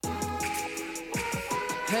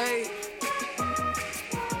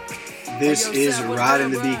This is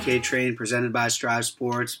Riding the BK Train presented by Strive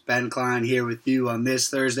Sports. Ben Klein here with you on this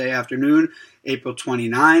Thursday afternoon, April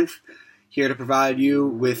 29th. Here to provide you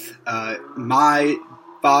with my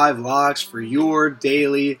 5 locks for your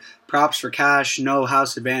daily props for cash, no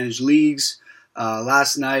house advantage leagues.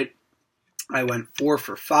 Last night I went 4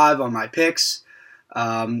 for 5 on my picks.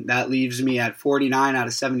 That leaves me at 49 out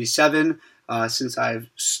of 77 since I've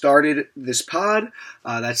started this pod.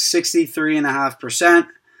 That's 63.5%.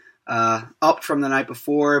 Up from the night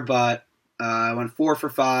before, but I went 4 for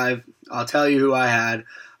 5. I'll tell you who I had.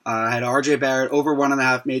 I had RJ Barrett over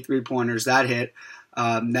 1.5 made 3-pointers. That hit.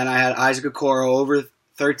 Then I had Isaac Okoro over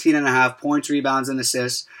 13.5 points, rebounds, and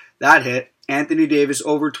assists. That hit. Anthony Davis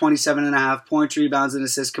over 27.5 points, rebounds, and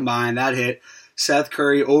assists combined. That hit. Seth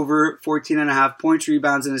Curry over 14.5 points,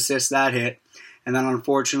 rebounds, and assists. That hit. And then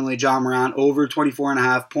unfortunately, John Morant over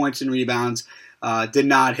 24.5 points and rebounds did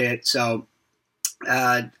not hit. So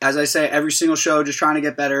as I say, every single show, just trying to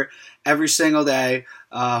get better every single day.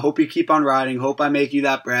 Hope you keep on riding. Hope I make you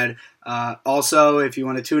that bread. Also, if you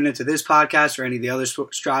want to tune into this podcast or any of the other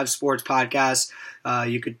Strive Sports podcasts,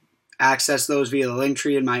 you could access those via the link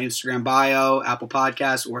tree in my Instagram bio, Apple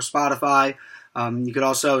Podcasts, or Spotify. You could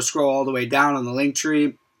also scroll all the way down on the link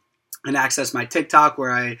tree and access my TikTok, where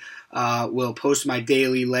I will post my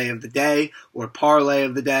daily lay of the day or parlay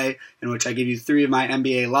of the day, in which I give you 3 of my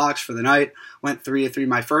NBA locks for the night. Went 3 of 3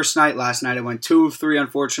 my first night. Last night I went 2 of 3.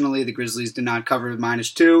 Unfortunately, the Grizzlies did not cover with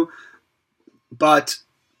 -2. But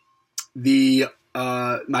the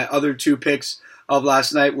my other 2 picks of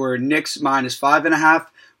last night were Knicks -5.5,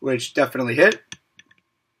 which definitely hit.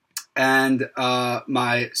 And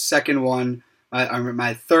my second one,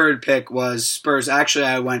 my third pick was Spurs. Actually,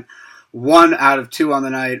 I went 1 out of 2 on the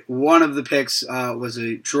night. One of the picks was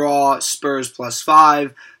a draw, Spurs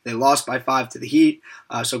 +5. They lost by 5 to the Heat.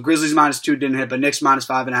 So Grizzlies -2 didn't hit, but Knicks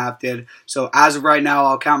 -5.5 did. So as of right now,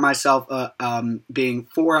 I'll count myself being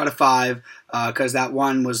 4 out of 5 because that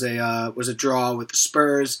one was a draw with the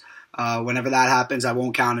Spurs. Whenever that happens, I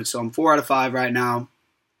won't count it. So I'm 4 out of 5 right now.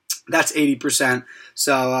 That's 80%.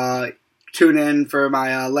 So tune in for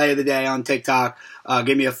my lay of the day on TikTok.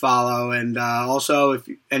 Give me a follow, and also if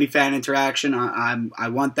any fan interaction, I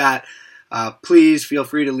want that. Please feel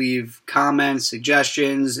free to leave comments,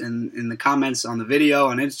 suggestions in the comments on the video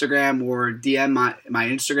on Instagram, or DM my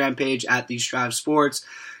Instagram page at The Strive Sports.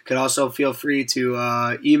 Could also feel free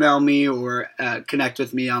to email me or connect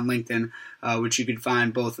with me on LinkedIn, which you can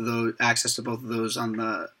find access to both of those on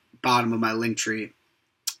the bottom of my link tree,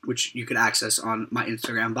 which you can access on my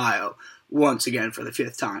Instagram bio. Once again for the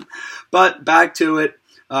 5th time. But back to it.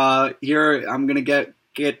 Here I'm gonna get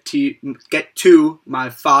to my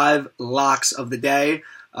 5 locks of the day.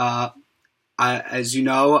 As you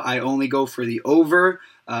know, I only go for the over.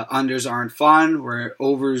 Unders aren't fun. We're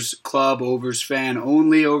overs club, overs fan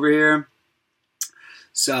only over here.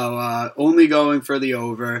 So only going for the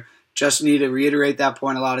over. Just need to reiterate that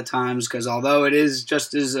point a lot of times, because although it is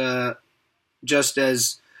just as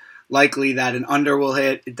likely that an under will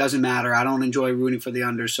hit, it doesn't matter. I don't enjoy rooting for the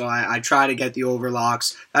under, so I try to get the over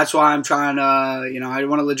locks. That's why I'm trying to, I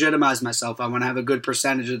want to legitimize myself. I want to have a good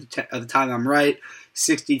percentage of the time I'm right.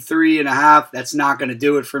 63.5, that's not going to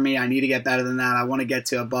do it for me. I need to get better than that. I want to get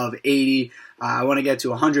to above 80. I want to get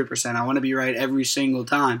to 100%. I want to be right every single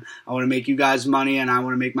time. I want to make you guys money, and I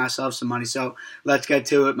want to make myself some money. So let's get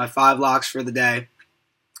to it. My 5 locks for the day.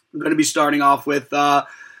 I'm going to be starting off with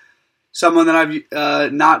someone that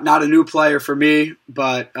I've not a new player for me,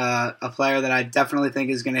 but a player that I definitely think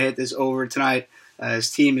is going to hit this over tonight. His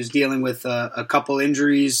team is dealing with a couple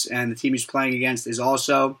injuries, and the team he's playing against is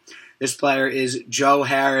also. This player is Joe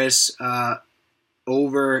Harris,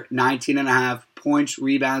 over 19.5 points,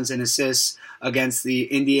 rebounds, and assists against the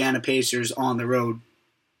Indiana Pacers on the road.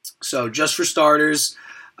 So just for starters,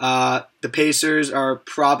 the Pacers are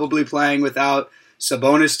probably playing without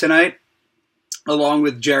Sabonis tonight, along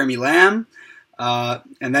with Jeremy Lamb.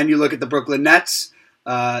 And then you look at the Brooklyn Nets.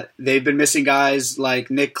 They've been missing guys like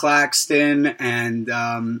Nick Claxton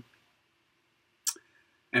and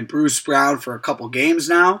Bruce Brown for a couple games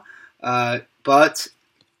now. But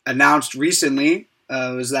announced recently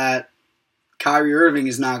was that Kyrie Irving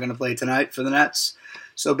is not going to play tonight for the Nets.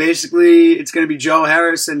 So basically, it's going to be Joe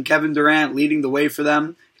Harris and Kevin Durant leading the way for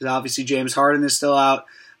them, because obviously James Harden is still out.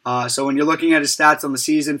 So when you're looking at his stats on the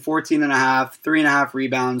season, 14.5, 3.5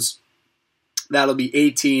 rebounds, that'll be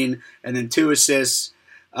 18, and then 2 assists,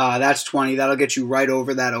 that's 20. That'll get you right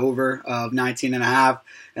over that over of 19.5.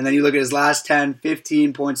 And then you look at his last 10,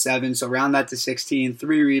 15.7, so round that to 16,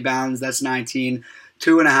 3 rebounds, that's 19,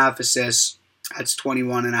 2.5 assists. That's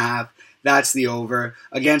 21.5. That's the over.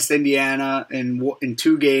 Against Indiana in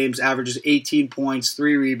 2 games, averages 18 points,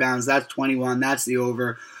 3 rebounds. That's 21. That's the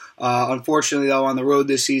over. Unfortunately, though, on the road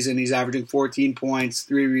this season, he's averaging 14 points,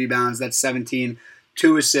 3 rebounds. That's 17.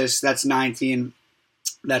 2 assists. That's 19.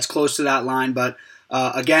 That's close to that line, but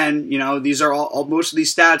again, these are all most of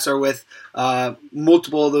these stats are with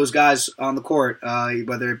multiple of those guys on the court,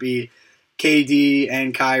 whether it be KD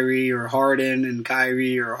and Kyrie, or Harden and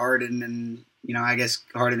Kyrie, or Harden and I guess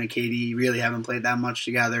Harden and KD really haven't played that much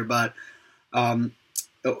together, but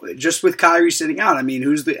just with Kyrie sitting out, I mean,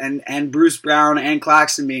 who's and Bruce Brown and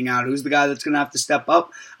Claxton being out, who's the guy that's going to have to step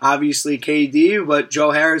up? Obviously KD, but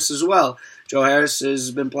Joe Harris as well. Joe Harris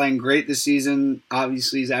has been playing great this season.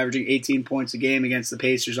 Obviously, he's averaging 18 points a game against the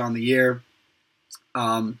Pacers on the year.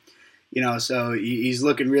 So he's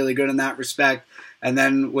looking really good in that respect. And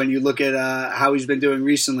then when you look at how he's been doing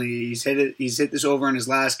recently, he's hit this over in his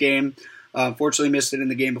last game. Unfortunately, missed it in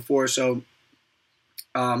the game before. So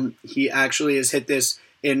he actually has hit this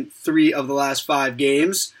in 3 of the last 5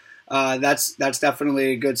 games. That's definitely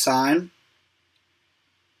a good sign.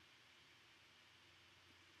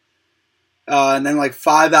 And then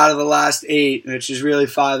 5 out of the last 8, which is really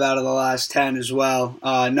 5 out of the last 10 as well.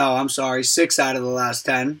 No, I'm sorry, 6 out of the last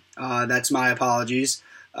 10. That's my apologies.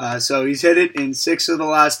 So he's hit it in 6 of the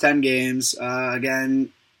last 10 games.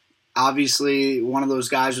 Again, obviously one of those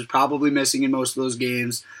guys was probably missing in most of those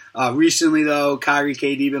games. Recently, though, Kyrie,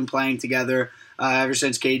 KD been playing together ever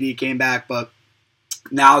since KD came back. But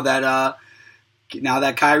now that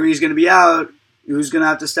Kyrie's going to be out, who's going to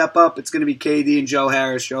have to step up? It's going to be KD and Joe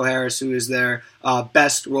Harris. Joe Harris, who is their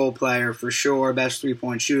best role player for sure, best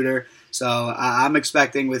 3-point shooter. So I'm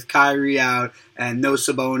expecting with Kyrie out and no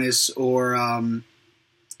Sabonis or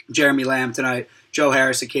Jeremy Lamb tonight, Joe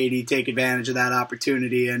Harris and KD take advantage of that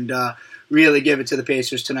opportunity and really give it to the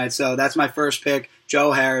Pacers tonight. So that's my first pick,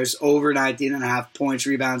 Joe Harris, over 19.5 points,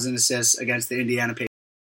 rebounds, and assists against the Indiana Pacers.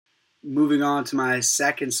 Moving on to my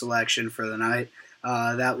second selection for the night.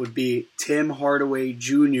 That would be Tim Hardaway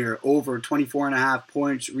Jr. over 24.5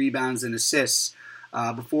 points, rebounds, and assists.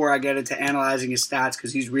 Before I get into analyzing his stats,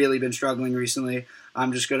 because he's really been struggling recently,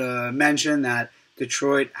 I'm just going to mention that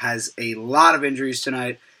Detroit has a lot of injuries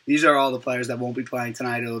tonight. These are all the players that won't be playing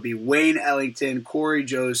tonight. It'll be Wayne Ellington, Corey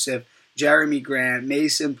Joseph, Jeremy Grant,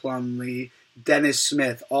 Mason Plumlee, Dennis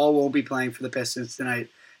Smith. All won't be playing for the Pistons tonight.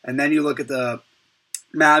 And then you look at the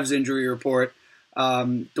Mavs injury report.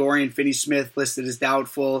 Dorian Finney-Smith listed as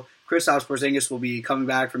doubtful. Kristaps Porzingis will be coming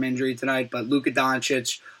back from injury tonight, but Luka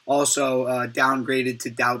Doncic also downgraded to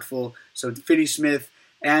doubtful. So Finney-Smith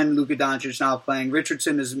and Luka Doncic now playing.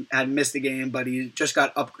 Richardson had missed the game, but he just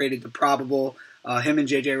got upgraded to probable. Him and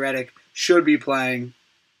JJ Redick should be playing.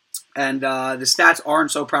 And the stats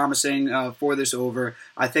aren't so promising for this over.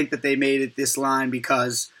 I think that they made it this line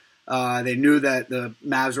because they knew that the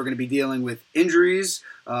Mavs were going to be dealing with injuries.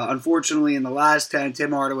 Unfortunately, in the last 10,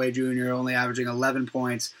 Tim Hardaway Jr. only averaging 11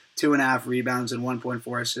 points, 2.5 rebounds, and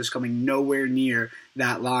 1.4 assists, coming nowhere near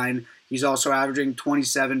that line. He's also averaging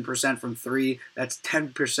 27% from 3. That's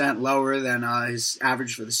 10% lower than his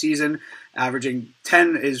average for the season. Averaging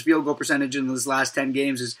 10, his field goal percentage in his last 10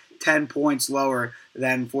 games is 10 points lower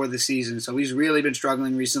than for the season. So he's really been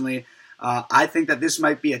struggling recently. I think that this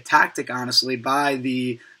might be a tactic, honestly, by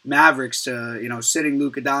the Mavericks to, sitting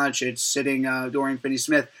Luka Doncic, sitting Dorian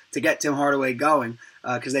Finney-Smith to get Tim Hardaway going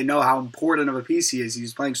because they know how important of a piece he is.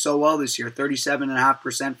 He's playing so well this year,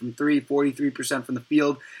 37.5% from 3, 43% from the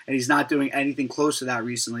field, and he's not doing anything close to that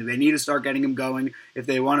recently. They need to start getting him going if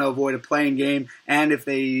they want to avoid a play-in game and if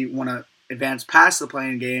they want to advance past the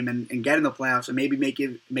play-in game and get in the playoffs and maybe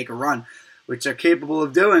make a run, which they're capable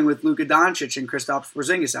of doing with Luka Doncic and Kristaps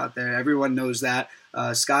Porzingis out there. Everyone knows that.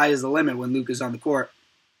 Sky is the limit when Luka's on the court.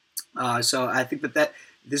 So I think that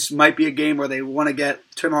this might be a game where they want to get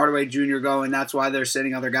Tim Hardaway Jr. going. That's why they're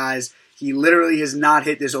sitting other guys. He literally has not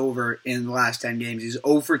hit this over in the last 10 games. He's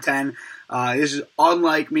 0 for 10. This is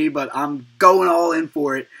unlike me, but I'm going all in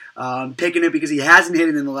for it. I'm picking it because he hasn't hit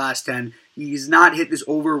it in the last 10. He's not hit this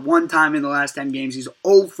over one time in the last 10 games. He's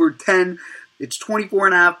 0 for 10. It's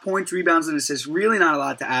 24.5 points, rebounds, and assists. Really not a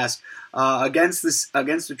lot to ask. Against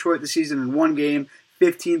Detroit this season in one game,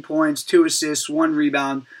 15 points, 2 assists, 1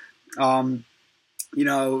 rebound. I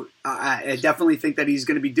definitely think that he's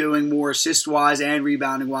going to be doing more assist-wise and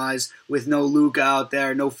rebounding-wise with no Luka out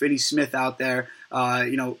there, no Finney-Smith out there.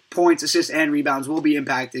 Points, assists, and rebounds will be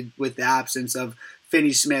impacted with the absence of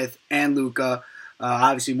Finney-Smith and Luka.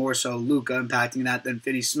 Obviously, more so Luka impacting that than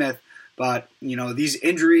Finney-Smith. But, these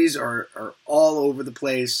injuries are all over the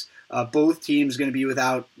place. Both teams going to be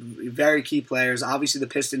without very key players. Obviously, the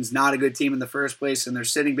Pistons not a good team in the first place, and they're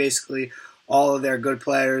sitting basically all of their good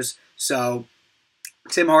players. So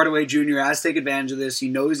Tim Hardaway Jr. has to take advantage of this. He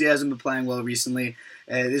knows he hasn't been playing well recently.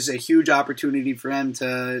 This is a huge opportunity for him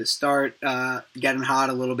to start getting hot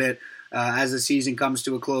a little bit as the season comes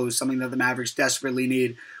to a close, something that the Mavericks desperately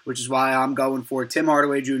need, which is why I'm going for Tim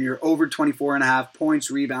Hardaway Jr. over 24.5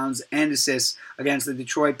 points, rebounds, and assists against the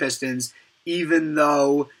Detroit Pistons, even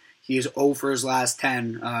though he is 0 for his last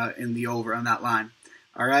 10 in the over on that line.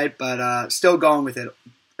 All right, but still going with it.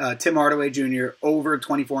 Tim Hardaway Jr. over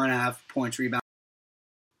 24.5 points, rebounds.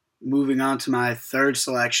 Moving on to my third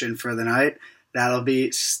selection for the night, that'll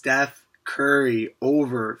be Steph Curry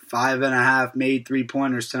over 5.5 made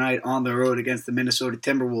three-pointers tonight on the road against the Minnesota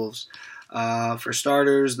Timberwolves. For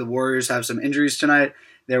starters, the Warriors have some injuries tonight.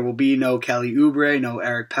 There will be no Kelly Oubre, no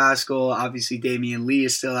Eric Paschall. Obviously, Damian Lee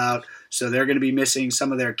is still out, so they're going to be missing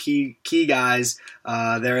some of their key guys.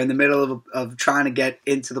 They're in the middle of trying to get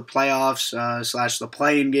into the playoffs / the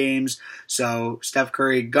play-in games, so Steph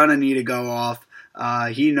Curry gonna need to go off.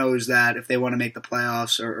 He knows that if they want to make the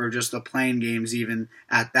playoffs or just the play-in games even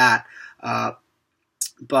at that.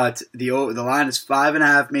 But the line is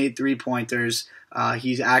 5.5 made three-pointers.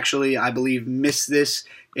 He's actually, I believe, missed this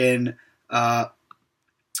in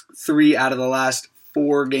 3 out of the last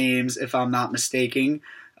 4 games, if I'm not mistaken.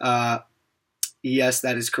 Yes,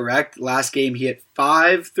 that is correct. Last game he hit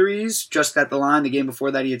 5 threes just at the line. The game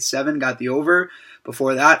before that he hit 7, got the over.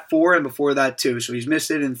 Before that, 4, and before that, 2. So he's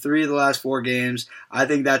missed it in 3 of the last 4 games. I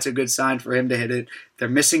think that's a good sign for him to hit it. They're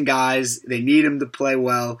missing guys. They need him to play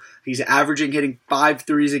well. He's averaging hitting 5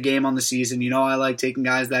 threes a game on the season. You know I like taking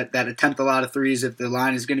guys that attempt a lot of threes if the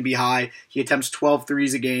line is going to be high. He attempts 12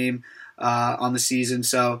 threes a game on the season.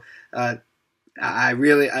 So this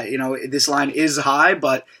line is high,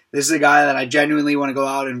 but this is a guy that I genuinely want to go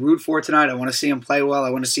out and root for tonight. I want to see him play well. I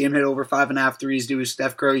want to see him hit over 5.5 threes, do his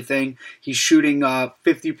Steph Curry thing. He's shooting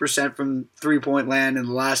 50% from three-point land in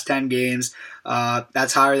the last 10 games.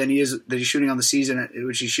 That's higher than he's shooting on the season,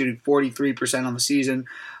 which he's shooting 43% on the season.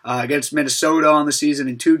 Against Minnesota on the season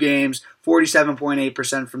in 2 games,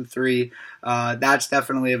 47.8% from 3. That's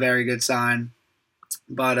definitely a very good sign.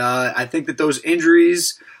 But I think that those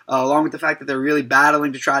injuries, along with the fact that they're really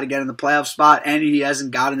battling to try to get in the playoff spot, and he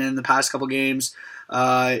hasn't gotten in the past couple games,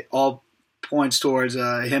 all points towards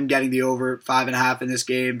him getting the over 5.5 in this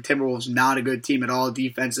game. Timberwolves not a good team at all,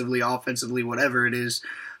 defensively, offensively, whatever it is.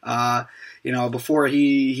 Before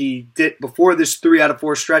before this 3 out of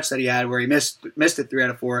 4 stretch that he had, where he missed it 3 out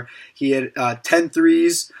of 4, he had 10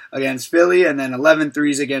 threes against Philly and then 11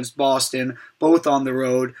 threes against Boston, both on the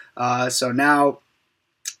road. So now,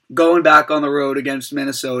 going back on the road against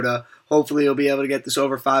Minnesota, hopefully he'll be able to get this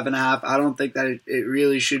over 5.5. I don't think that it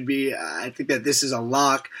really should be. I think that this is a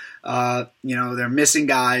lock. They're missing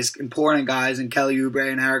guys, important guys, in Kelly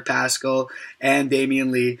Oubre and Eric Paschall and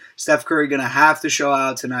Damian Lee. Steph Curry going to have to show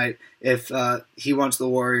out tonight if he wants the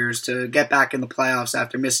Warriors to get back in the playoffs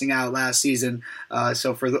after missing out last season.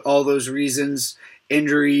 So for all those reasons,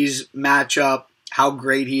 injuries, matchup, how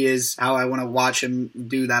great he is, how I want to watch him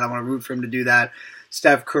do that, I want to root for him to do that.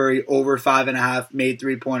 Steph Curry over 5.5 made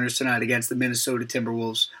three-pointers tonight against the Minnesota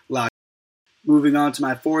Timberwolves. Lock. Moving on to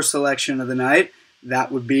my 4th selection of the night, that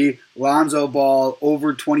would be Lonzo Ball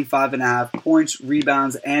over 25.5 points,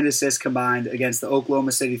 rebounds, and assists combined against the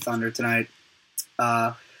Oklahoma City Thunder tonight.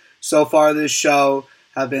 So far this show,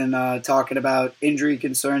 I've been talking about injury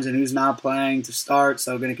concerns and who's not playing to start,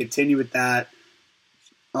 so I'm going to continue with that.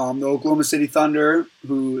 The Oklahoma City Thunder,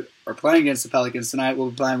 who are playing against the Pelicans tonight,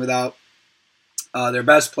 will be playing without their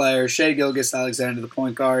best player, Shai Gilgeous-Alexander, the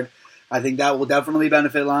point guard. I think that will definitely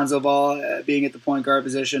benefit Lonzo Ball being at the point guard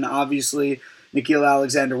position. Obviously, Nickeil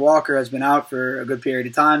Alexander-Walker has been out for a good period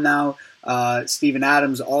of time now. Steven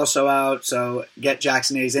Adams also out, so get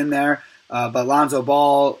Jackson Hayes in there. But Lonzo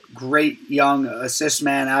Ball, great young assist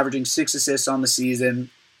man, averaging 6 assists on the season.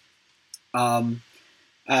 Again,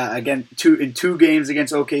 in 2 games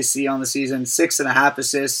against OKC on the season, 6.5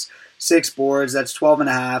 assists, 6 boards, that's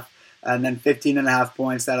 12.5. And then 15.5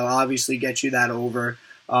 points. That'll obviously get you that over.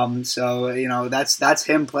 That's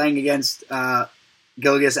him playing against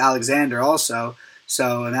Gilgeous-Alexander also.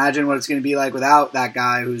 So imagine what it's going to be like without that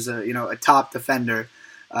guy who's a top defender,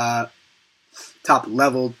 top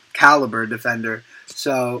level caliber defender.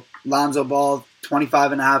 So Lonzo Ball,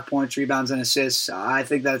 25.5 points, rebounds, and assists. I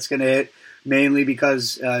think that's going to hit mainly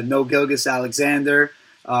because no Gilgeous-Alexander.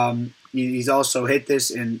 He's also hit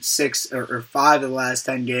this in 6 or 5 of the last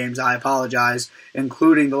 10 games. I apologize,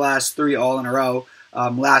 including the last 3 all in a row.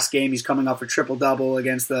 Last game, he's coming off a triple-double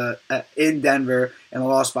against in Denver, and they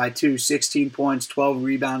lost by 2, 16 points, 12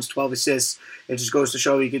 rebounds, 12 assists. It just goes to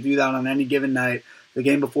show he could do that on any given night. The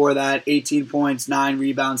game before that, 18 points, 9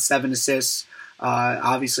 rebounds, 7 assists.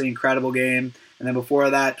 Obviously, incredible game. And then before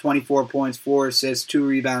that, 24 points, 4 assists, 2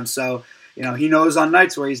 rebounds. So, he knows on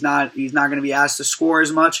nights where he's not going to be asked to score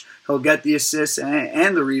as much, he'll get the assists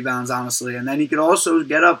and the rebounds, honestly. And then he could also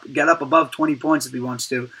get up above 20 points if he wants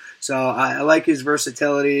to. So I like his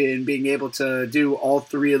versatility in being able to do all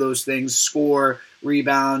three of those things: score,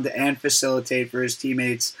 rebound, and facilitate for his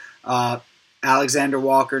teammates. Alexander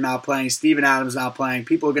Walker not playing, Steven Adams not playing.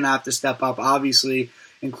 People are going to have to step up. Obviously,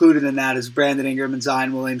 included in that is Brandon Ingram and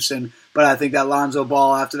Zion Williamson. But I think that Lonzo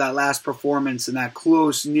Ball, after that last performance and that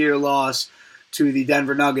close, near loss to the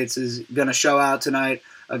Denver Nuggets, is going to show out tonight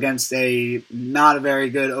against a not a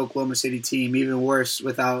very good Oklahoma City team, even worse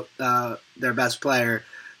without their best player,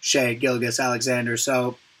 Shai Gilgeous-Alexander.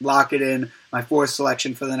 So lock it in. My fourth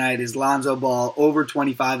selection for the night is Lonzo Ball, over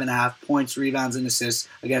 25.5 points, rebounds, and assists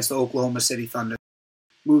against the Oklahoma City Thunder.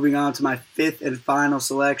 Moving on to my fifth and final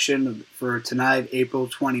selection for tonight, April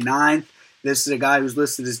 29th. This is a guy who's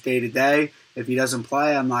listed as day-to-day. If he doesn't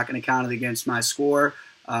play, I'm not going to count it against my score.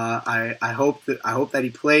 I hope that he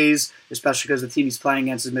plays, especially because the team he's playing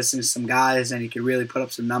against is missing some guys, and he can really put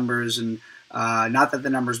up some numbers. And not that the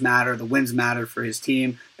numbers matter, the wins matter for his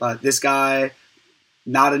team. But this guy,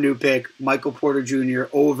 not a new pick, Michael Porter Jr.,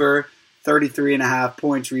 over 33.5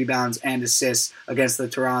 points, rebounds, and assists against the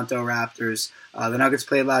Toronto Raptors. The Nuggets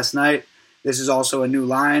played last night. This is also a new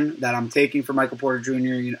line that I'm taking for Michael Porter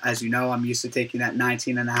Jr. As you know, I'm used to taking that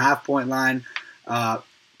 19.5 point line.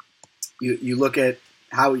 You look at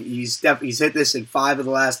how he's hit this in 5 of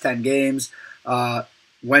the last 10 games.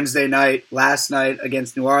 Wednesday night, last night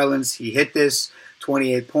against New Orleans, he hit this,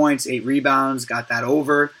 28 points, 8 rebounds, got that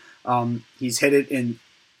over. He's hit it in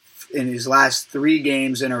his last 3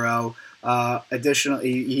 games in a row.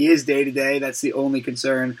 Additionally, he is day-to-day. That's the only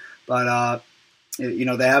concern. But,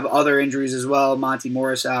 they have other injuries as well. Monty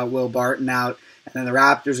Morris out, Will Barton out. And then the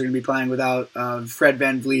Raptors are going to be playing without Fred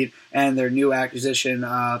VanVleet and their new acquisition,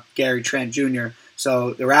 Gary Trent Jr.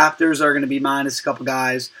 So the Raptors are going to be minus a couple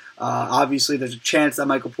guys. Obviously, there's a chance that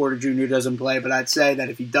Michael Porter Jr. doesn't play, but I'd say that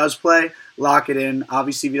if he does play, lock it in.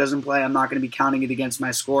 Obviously, if he doesn't play, I'm not going to be counting it against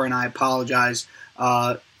my score, and I apologize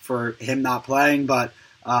for him not playing. But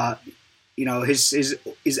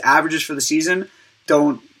his averages for the season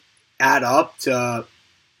don't add up to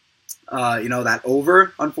that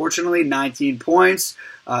over. Unfortunately, 19 points,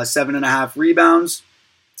 7.5 rebounds,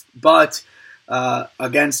 but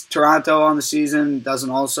against Toronto on the season, doesn't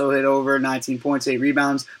also hit over, 19 points, 8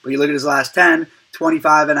 rebounds. But you look at his last 10,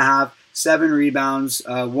 25.5, 7 rebounds,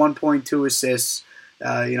 1.2 assists.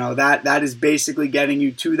 That is basically getting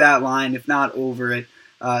you to that line, if not over it.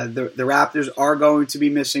 The Raptors are going to be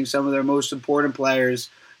missing some of their most important players,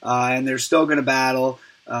 and they're still going to battle.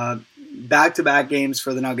 Back-to-back games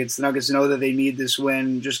for the Nuggets. The Nuggets know that they need this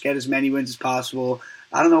win. Just get as many wins as possible.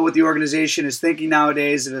 I don't know what the organization is thinking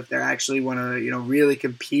nowadays, if they actually want to, really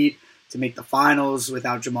compete to make the finals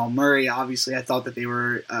without Jamal Murray. Obviously, I thought that they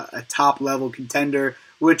were a top-level contender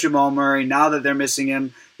with Jamal Murray. Now that they're missing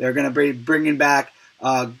him, they're going to be bringing back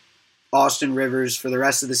Austin Rivers for the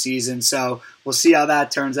rest of the season. So we'll see how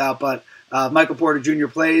that turns out. But Michael Porter Jr.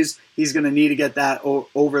 plays, he's going to need to get that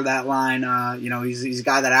over that line. He's a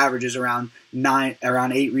guy that averages around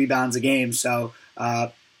 8 rebounds a game. So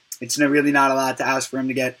it's really not a lot to ask for him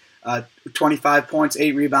to get 25 points,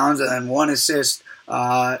 8 rebounds, and then 1 assist.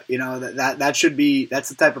 That's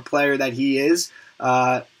the type of player that he is.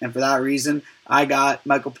 And for that reason, I got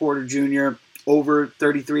Michael Porter Jr. over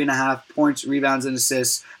 33.5 points, rebounds, and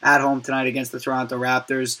assists at home tonight against the Toronto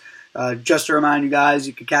Raptors. Just to remind you guys,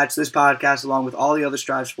 you can catch this podcast along with all the other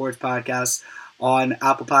Strive Sports podcasts on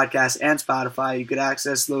Apple Podcasts and Spotify. You could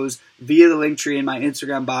access those via the link tree in my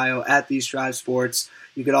Instagram bio at These Strive Sports.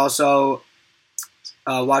 You could also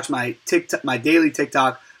watch my daily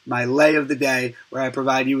TikTok, my lay of the day, where I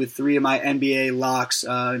provide you with 3 of my NBA locks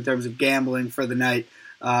in terms of gambling for the night.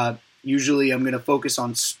 Usually I'm going to focus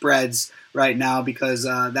on spreads right now because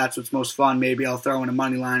that's what's most fun. Maybe I'll throw in a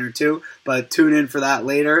money line or 2, but tune in for that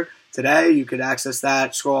later today. You could access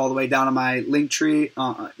that, scroll all the way down to my link tree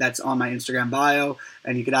that's on my Instagram bio,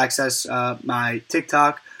 and you could access my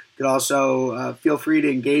TikTok. You could also feel free to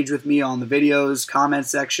engage with me on the videos, comment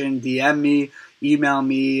section, DM me, email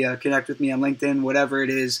me, connect with me on LinkedIn, whatever it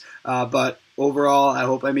is. But overall, I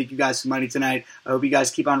hope I make you guys some money tonight. I hope you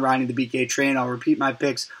guys keep on riding the BK train. I'll repeat my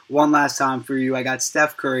picks one last time for you. I got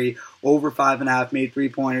Steph Curry over 5.5 made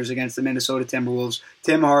 3-pointers against the Minnesota Timberwolves.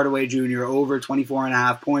 Tim Hardaway Jr. over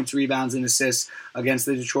 24.5 points, rebounds, and assists against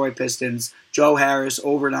the Detroit Pistons. Joe Harris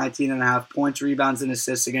over 19.5 points, rebounds, and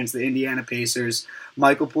assists against the Indiana Pacers.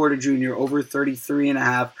 Michael Porter Jr. over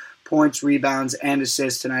 33.5 points, rebounds, and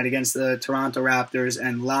assists tonight against the Toronto Raptors,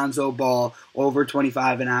 and Lonzo Ball over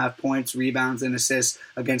 25.5 points, rebounds, and assists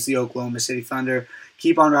against the Oklahoma City Thunder.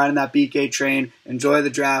 Keep on riding that BK train. Enjoy the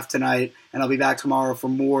draft tonight, and I'll be back tomorrow for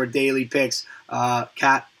more daily picks.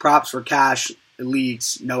 Props for cash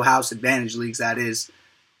leagues, no house advantage leagues, that is.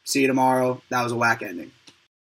 See you tomorrow. That was a whack ending.